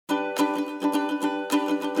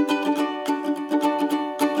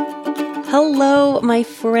Hello, my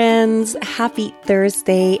friends. Happy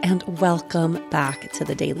Thursday and welcome back to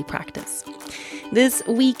the Daily Practice. This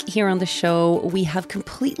week here on the show, we have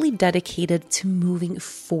completely dedicated to moving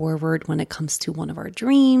forward when it comes to one of our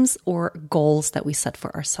dreams or goals that we set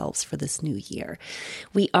for ourselves for this new year.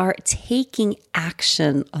 We are taking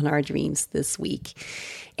action on our dreams this week.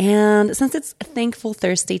 And since it's Thankful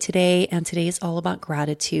Thursday today, and today is all about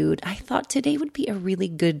gratitude, I thought today would be a really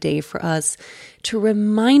good day for us to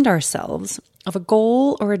remind ourselves of a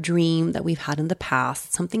goal or a dream that we've had in the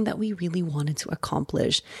past, something that we really wanted to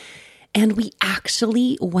accomplish. And we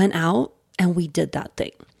actually went out and we did that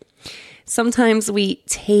thing. Sometimes we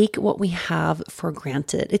take what we have for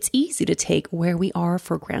granted. It's easy to take where we are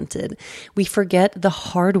for granted. We forget the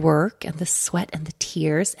hard work and the sweat and the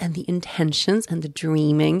tears and the intentions and the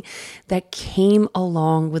dreaming that came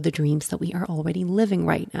along with the dreams that we are already living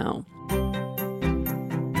right now.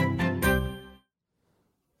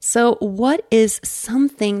 So what is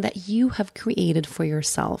something that you have created for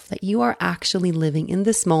yourself that you are actually living in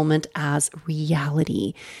this moment as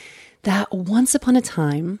reality that once upon a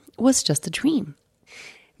time was just a dream?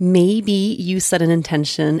 Maybe you set an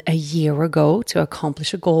intention a year ago to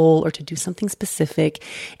accomplish a goal or to do something specific,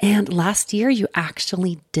 and last year you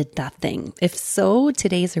actually did that thing. If so,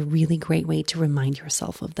 today is a really great way to remind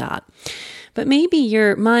yourself of that. But maybe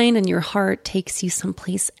your mind and your heart takes you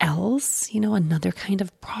someplace else, another kind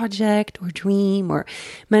of project or dream or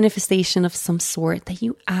manifestation of some sort that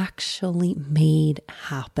you actually made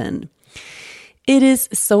happen. It is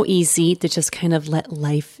so easy to just kind of let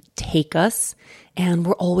life take us, and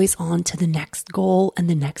we're always on to the next goal and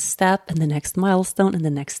the next step and the next milestone and the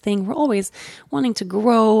next thing. We're always wanting to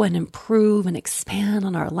grow and improve and expand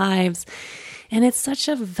on our lives. And it's such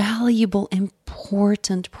a valuable,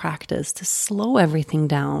 important practice to slow everything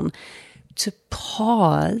down, to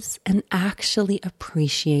pause and actually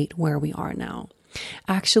appreciate where we are now.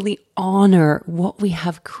 Actually honor what we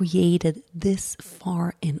have created this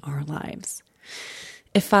far in our lives.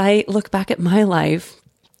 If I look back at my life,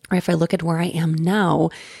 or if I look at where I am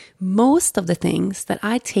now, most of the things that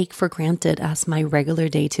I take for granted as my regular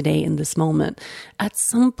day-to-day in this moment, at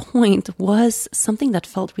some point was something that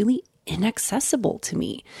felt really inaccessible to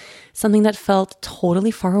me. Something that felt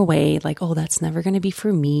totally far away, like, oh, that's never going to be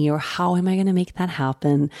for me, or how am I going to make that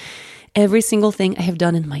happen? Every single thing I have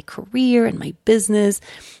done in my career and my business,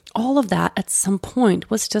 all of that at some point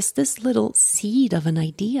was just this little seed of an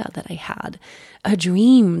idea that I had, a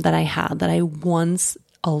dream that I had that I once,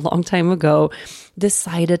 a long time ago,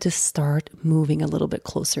 decided to start moving a little bit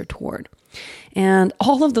closer toward. And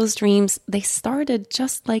all of those dreams, they started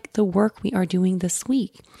just like the work we are doing this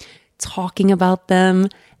week, talking about them,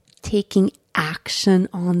 taking action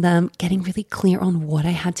on them, getting really clear on what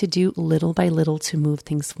I had to do little by little to move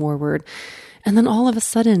things forward. And then all of a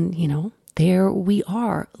sudden, there we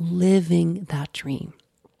are living that dream.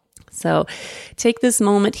 So take this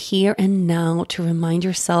moment here and now to remind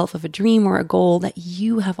yourself of a dream or a goal that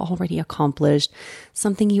you have already accomplished,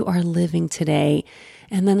 something you are living today,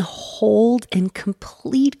 and then hold in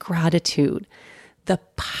complete gratitude the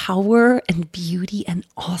power and beauty and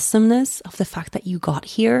awesomeness of the fact that you got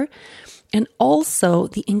here, and also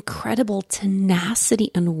the incredible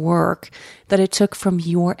tenacity and work that it took from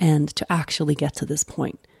your end to actually get to this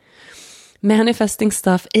point. Manifesting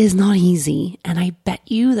stuff is not easy, and I bet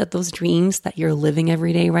you that those dreams that you're living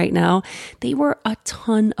every day right now, they were a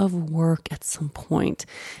ton of work at some point.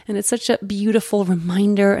 And it's such a beautiful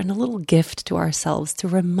reminder and a little gift to ourselves to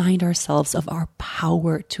remind ourselves of our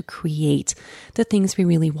power to create the things we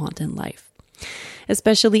really want in life.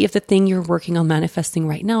 Especially if the thing you're working on manifesting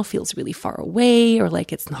right now feels really far away, or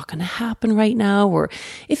like it's not going to happen right now, or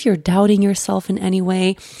if you're doubting yourself in any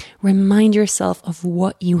way, remind yourself of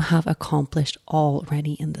what you have accomplished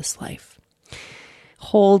already in this life.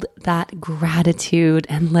 Hold that gratitude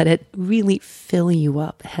and let it really fill you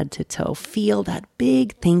up head to toe. Feel that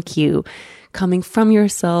big thank you coming from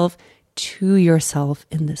yourself to yourself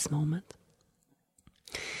in this moment.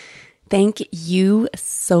 Thank you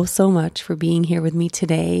so much for being here with me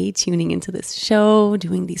today, tuning into this show,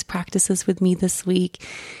 doing these practices with me this week.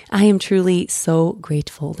 I am truly so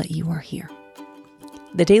grateful that you are here.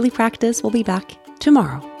 The Daily Practice will be back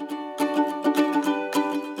tomorrow.